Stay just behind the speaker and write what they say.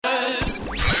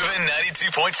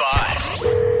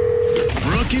92.5.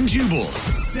 Brooke and Jubal's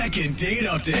second date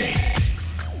update.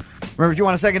 Remember, if you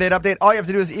want a second date update, all you have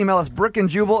to do is email us,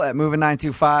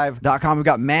 brookandjubal@moving925.com. We've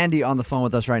got Mandy on the phone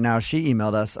with us right now. She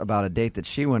emailed us about a date that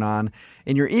she went on.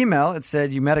 In your email, it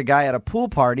said you met a guy at a pool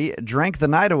party, drank the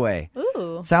night away.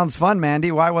 Ooh. Sounds fun,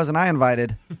 Mandy. Why wasn't I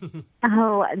invited?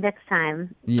 Oh, next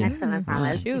time. Yeah. Next time, I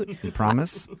promise. Shoot. You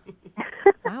promise?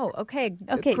 Wow. Okay.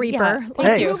 Okay, Creeper. yeah.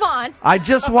 Let's Hey. move on. I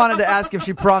just wanted to ask if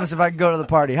she promised if I could go to the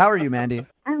party. How are you, Mandy?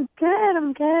 I'm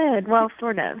good. Well,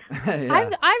 sort of. Yeah.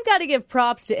 I've got to give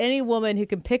props to any woman who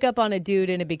can pick up on a dude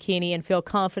in a bikini and feel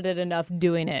confident enough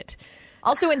doing it.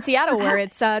 Also in Seattle, where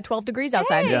it's 12 degrees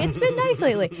outside. Hey, it's been nice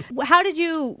lately. How did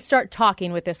you start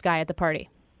talking with this guy at the party?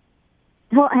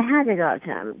 Well, I had to go up to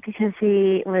him because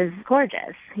he was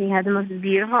gorgeous. He had the most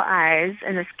beautiful eyes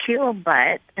and this cute little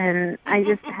butt, and I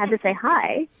just had to say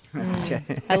hi.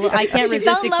 I can't She resist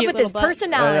fell a in love cute with little his butt.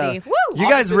 personality. Woo! You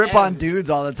guys rip on ends. dudes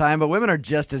all the time, but women are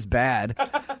just as bad.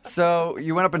 So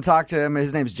you went up and talked to him.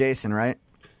 His name's Jason, right?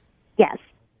 Yes.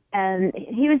 And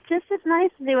he was just as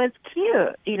nice as he was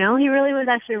cute. You know, he really was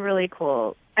actually really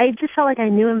cool. I just felt like I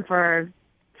knew him for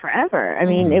forever. I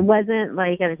mean, it wasn't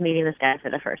like I was meeting this guy for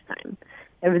the first time.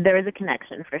 There was a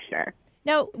connection for sure.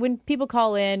 Now, when people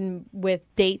call in with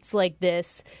dates like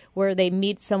this, where they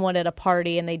meet someone at a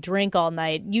party and they drink all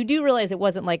night, you do realize it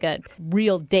wasn't like a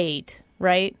real date,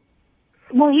 right?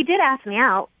 Well, he did ask me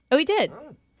out. Oh, he did.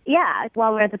 Yeah, while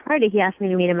we were at the party, he asked me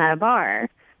to meet him at a bar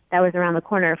that was around the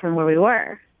corner from where we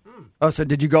were. Oh, so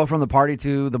did you go from the party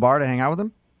to the bar to hang out with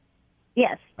him?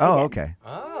 Yes. Oh, I did. okay.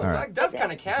 Oh, so that does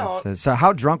kind of count. So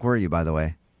how drunk were you, by the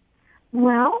way?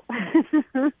 Well, I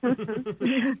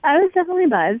was definitely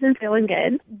buzzed and feeling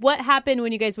good. What happened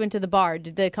when you guys went to the bar?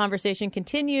 Did the conversation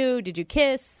continue? Did you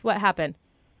kiss? What happened?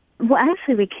 Well,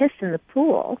 actually, we kissed in the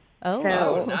pool. Oh,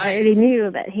 So nice. I already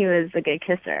knew that he was a good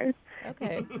kisser.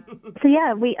 okay. So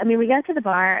yeah, we got to the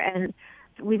bar and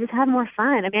we just had more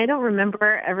fun. I mean, I don't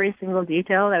remember every single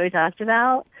detail that we talked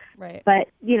about, Right. but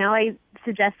I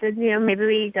suggested maybe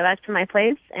we go back to my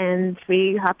place, and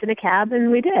we hopped in a cab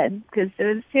and we did because it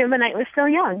was the night was still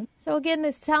young. So again,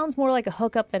 this sounds more like a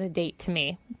hookup than a date to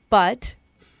me. But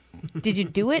did you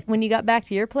do it when you got back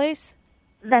to your place?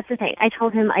 That's the thing. I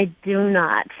told him I do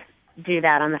not do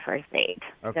that on the first date.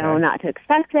 Okay. So not to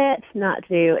expect it, not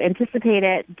to anticipate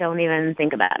it, don't even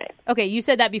think about it. Okay, you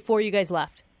said that before you guys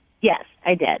left. Yes,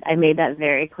 I did. I made that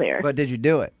very clear. But did you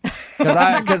do it?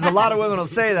 Because a lot of women will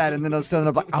say that, and then they'll still end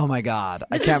up like, oh, my God,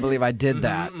 I can't believe I did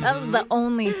that. That was the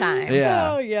only time.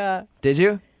 Yeah. Oh, yeah. Did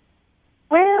you?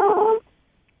 Well,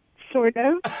 sort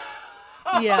of.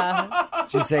 Yeah,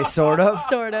 Did you say sort of?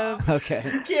 sort of. Okay.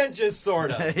 You can't just sort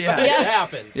of. Yeah. It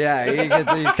happens. Yeah,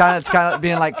 it's kind of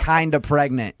being like kind of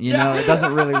pregnant, It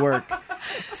doesn't really work.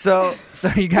 So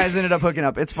you guys ended up hooking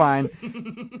up. It's fine.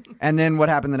 And then what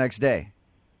happened the next day?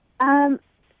 I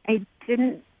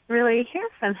didn't really hear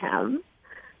from him.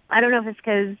 I don't know if it's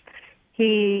because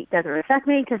he doesn't respect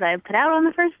me because I put out on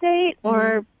the first date,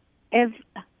 or if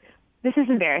this is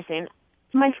embarrassing.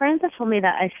 My friends have told me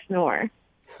that I snore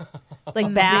Like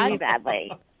really bad?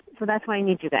 badly, so that's why I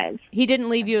need you guys. He didn't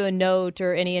leave you a note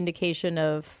or any indication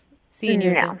of seeing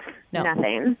your... No,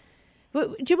 nothing.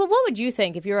 Jubal, what would you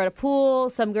think if you were at a pool,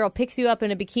 some girl picks you up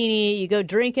in a bikini, you go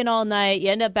drinking all night, you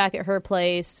end up back at her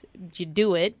place, you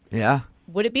do it. Yeah.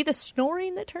 Would it be the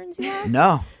snoring that turns you off?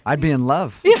 No, I'd be in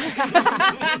love.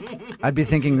 I'd be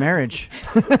thinking marriage.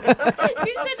 You're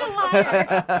such a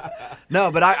liar.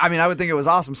 No, but I would think it was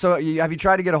awesome. So have you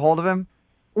tried to get a hold of him?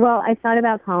 Well, I thought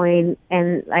about calling,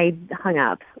 and I hung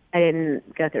up. I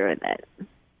didn't go through with it.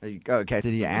 Okay.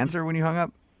 Did he answer when you hung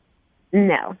up?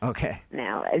 No, Okay.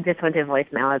 no. I just went to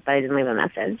voicemail, but I didn't leave a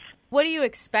message. What do you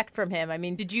expect from him? I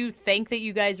mean, did you think that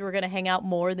you guys were going to hang out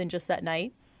more than just that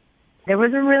night? There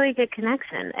was a really good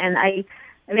connection, and I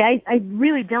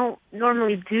really don't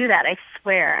normally do that. I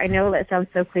swear. I know that sounds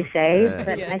so cliche,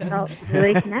 but I felt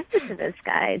really connected to this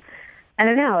guy. I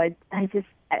don't know.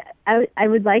 I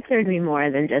would like there to be more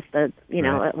than just a Right.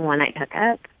 a one night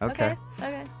hookup. Okay.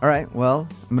 Okay. All right. Well,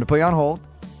 I'm going to put you on hold.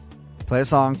 Play a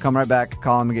song. Come right back.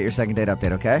 Call him and get your second date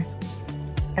update, okay?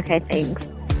 Okay, thanks.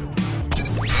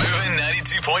 Moving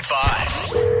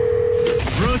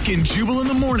 92.5. Brooke and Jubal in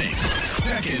the mornings.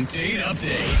 Second date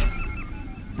update.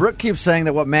 Brooke keeps saying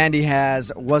that what Mandy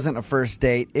has wasn't a first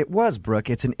date. It was, Brooke.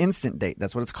 It's an instant date.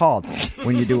 That's what it's called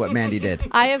when you do what Mandy did.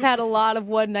 I have had a lot of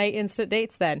one-night instant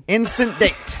dates then. Instant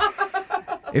date.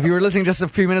 If you were listening just a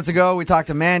few minutes ago, we talked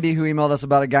to Mandy, who emailed us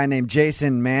about a guy named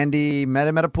Jason. Mandy met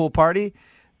him at a pool party.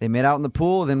 They met out in the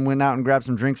pool, then went out and grabbed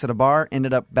some drinks at a bar,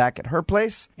 ended up back at her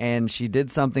place, and she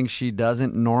did something she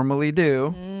doesn't normally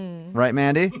do. Right,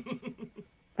 Mandy?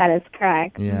 That is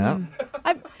correct. Yeah.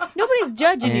 Nobody's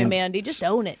judging you, And- Mandy. Just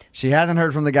own it. She hasn't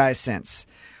heard from the guy since.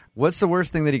 What's the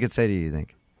worst thing that he could say to you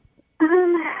think?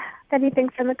 That he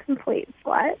thinks I'm a complete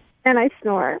slut, and I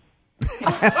snore.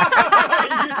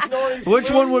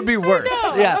 Which one would be worse?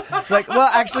 Yeah. Like, well,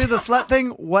 actually, the slut thing,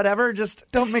 whatever. Just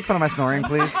don't make fun of my snoring,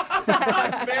 please.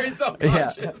 Very Yeah.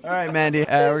 self-conscious. All right, Mandy.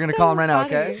 We're going to call him right now,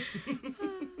 okay?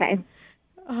 Okay.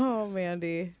 Oh,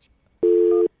 Mandy.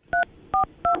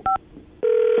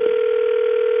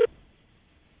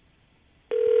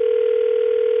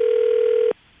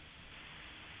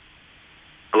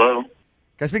 Hello, Can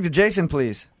I speak to Jason,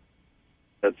 please?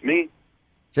 that's me.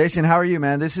 Jason, how are you,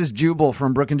 man? This is Jubal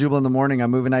from Brook and Jubal in the Morning.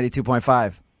 I'm moving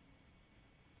 92.5.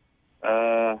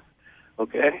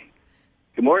 Okay.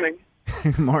 Good morning.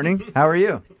 Good morning. How are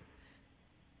you?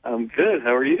 I'm good.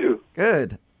 How are you?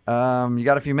 Good. You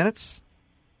got a few minutes?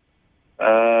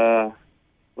 What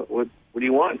do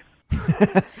you want?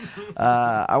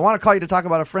 I want to call you to talk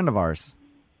about a friend of ours.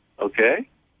 Okay.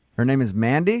 Her name is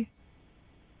Mandy.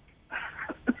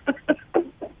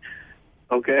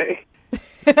 Okay.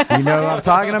 You know who I'm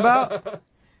talking about?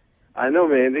 I know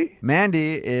Mandy.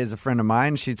 Mandy is a friend of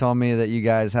mine. She told me that you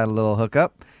guys had a little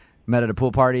hookup, met at a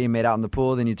pool party, made out in the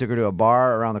pool, then you took her to a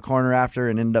bar around the corner after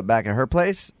and ended up back at her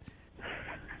place.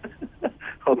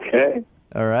 Okay.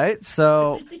 All right.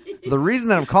 So the reason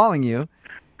that I'm calling you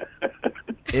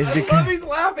is I love because he's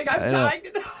laughing. I'm I know. dying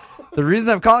to know. the reason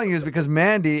I'm calling you is because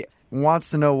Mandy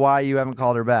wants to know why you haven't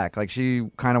called her back. Like, she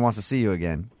kind of wants to see you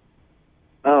again.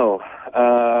 Oh,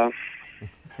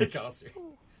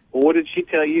 what did she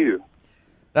tell you?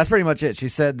 That's pretty much it. She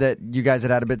said that you guys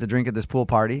had a bit to drink at this pool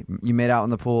party. You made out in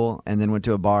the pool and then went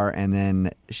to a bar, and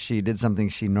then she did something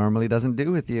she normally doesn't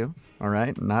do with you. All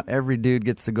right? Not every dude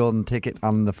gets the golden ticket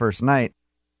on the first night.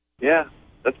 Yeah,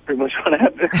 that's pretty much what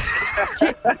happened.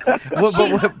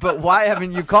 But why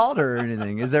haven't you called her or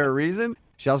anything? Is there a reason?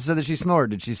 She also said that she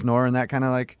snored. Did she snore and that kind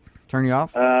of like turn you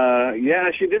off?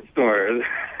 Yeah, she did snore.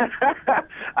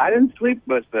 I didn't sleep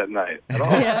much that night at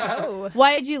all. Yeah.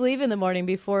 Why did you leave in the morning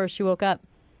before she woke up?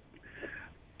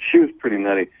 She was pretty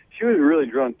nutty. She was really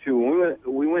drunk too. When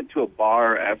we went to a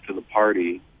bar after the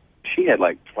party, she had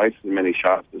like twice as many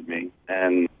shots as me.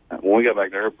 And when we got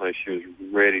back to her place, she was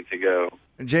ready to go.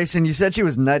 Jason, you said she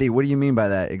was nutty. What do you mean by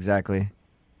that exactly?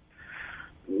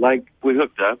 Like, we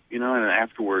hooked up, and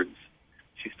afterwards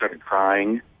she started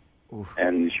crying. Oof.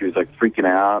 And she was like freaking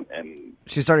out, and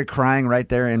She started crying right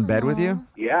there in bed with you?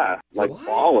 yeah, like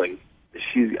bawling.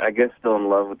 She's, I guess, still in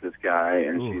love with this guy,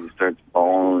 and she starts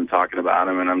bawling and talking about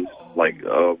him, and I'm just like,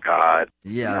 oh God.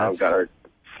 Yeah, I've got her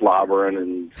slobbering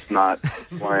and snot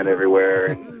flying everywhere,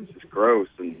 and it's just gross.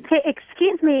 And Okay,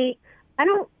 excuse me. I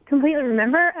don't completely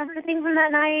remember everything from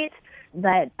that night,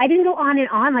 but I didn't go on and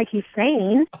on like he's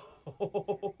saying.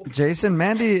 Jason,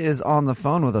 Mandy is on the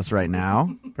phone with us right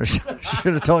now. I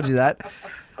should have told you that.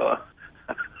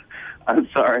 I'm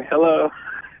sorry. Hello.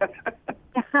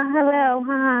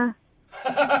 Hello.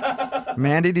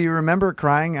 Mandy, do you remember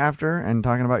crying after and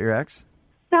talking about your ex?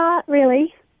 Not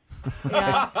really.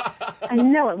 Yeah. I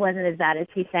know it wasn't as bad as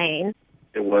he's saying.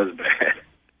 It was bad.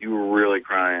 You were really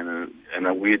crying,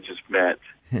 and we had just met,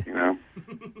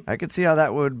 I could see how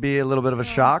that would be a little bit of a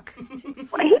shock.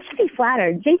 Well, he should be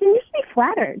flattered. Jason, you should be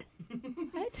flattered.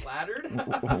 Flattered?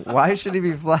 Why should he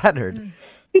be flattered?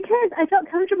 Because I felt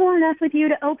comfortable enough with you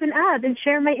to open up and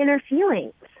share my inner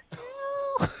feelings.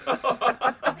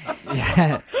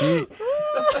 Yeah,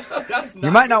 That's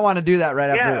you might not want to do that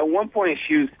right Yeah, after. at one point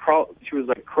she was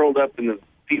like curled up in the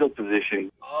fetal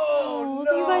position. Oh,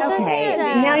 You guys, that's Okay,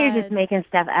 sad. now you're just making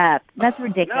stuff up. That's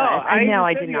ridiculous. I know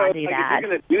I did not do that. If you're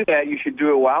going to do that, you should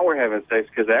do it while we're having sex,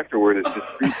 because afterward it's just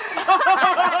creepy.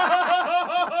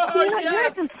 You know, you're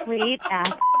a complete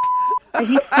ass. Are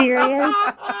you serious?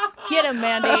 Get him,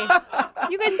 Mandy.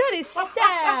 You guys, that is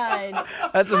sad.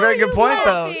 That's a very good point,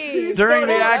 though. laughing? During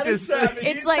the act is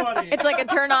It's like a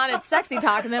turn on, it's sexy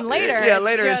talk, and then later. yeah.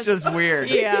 Later, it's just weird.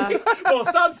 Yeah. Well,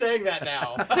 stop saying that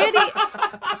now.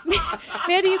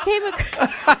 Mandy, you came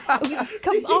across.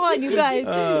 Come on, you guys.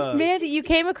 Mandy, you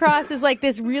came across as like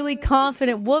this really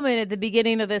confident woman at the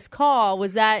beginning of this call.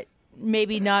 Was that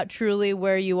maybe not truly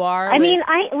where you are? I mean,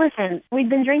 listen, we've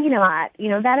been drinking a lot.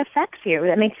 That affects you.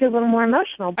 That makes you a little more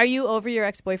emotional. Are you over your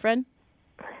ex-boyfriend?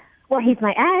 Well, he's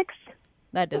my ex.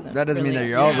 That doesn't mean really- that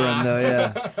you're over him, though.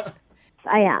 Yeah.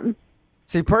 I am.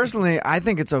 See, personally, I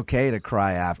think it's okay to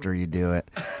cry after you do it.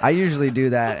 I usually do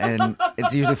that, and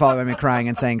it's usually followed by me crying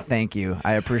and saying thank you.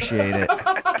 I appreciate it.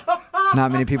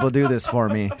 Not many people do this for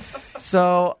me.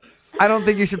 So I don't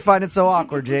think you should find it so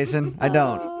awkward, Jason. I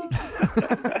don't.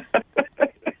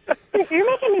 You're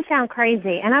making me sound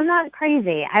crazy, and I'm not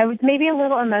crazy. I was maybe a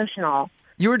little emotional.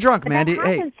 You were drunk, But Mandy. that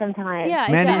Hey, happens sometimes. Yeah,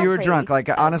 Mandy, you were exactly. drunk. Like,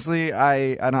 honestly,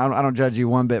 I don't judge you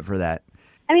one bit for that.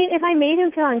 I mean, if I made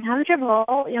him feel uncomfortable,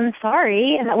 I'm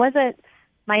sorry, and that wasn't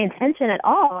my intention at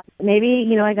all. Maybe,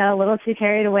 I got a little too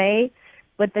carried away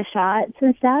with the shots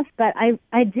and stuff, but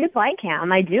I did like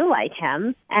him. I do like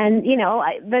him, and,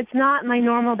 that's not my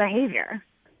normal behavior.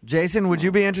 Jason, would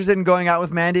you be interested in going out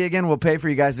with Mandy again? We'll pay for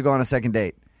you guys to go on a second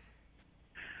date.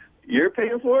 You're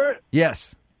paying for it?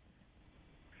 Yes.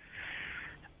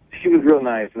 She was real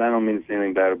nice, and I don't mean to say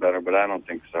anything bad about her, but I don't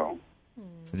think so.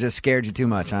 It just scared you too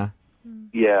much, huh?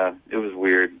 Yeah, it was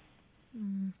weird.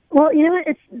 Well, you know what?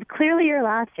 It's clearly your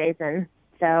last, Jason,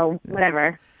 so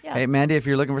whatever. Yeah. Hey, Mandy, if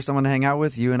you're looking for someone to hang out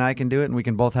with, you and I can do it, and we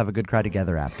can both have a good cry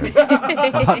together after. How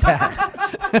about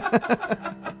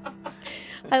that?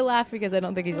 I laugh because I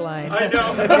don't think he's lying. I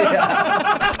know.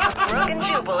 Brooke and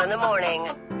Jubal in the morning.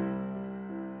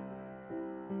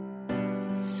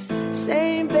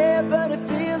 Same bed, but it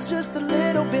feels just a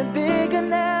little bit bigger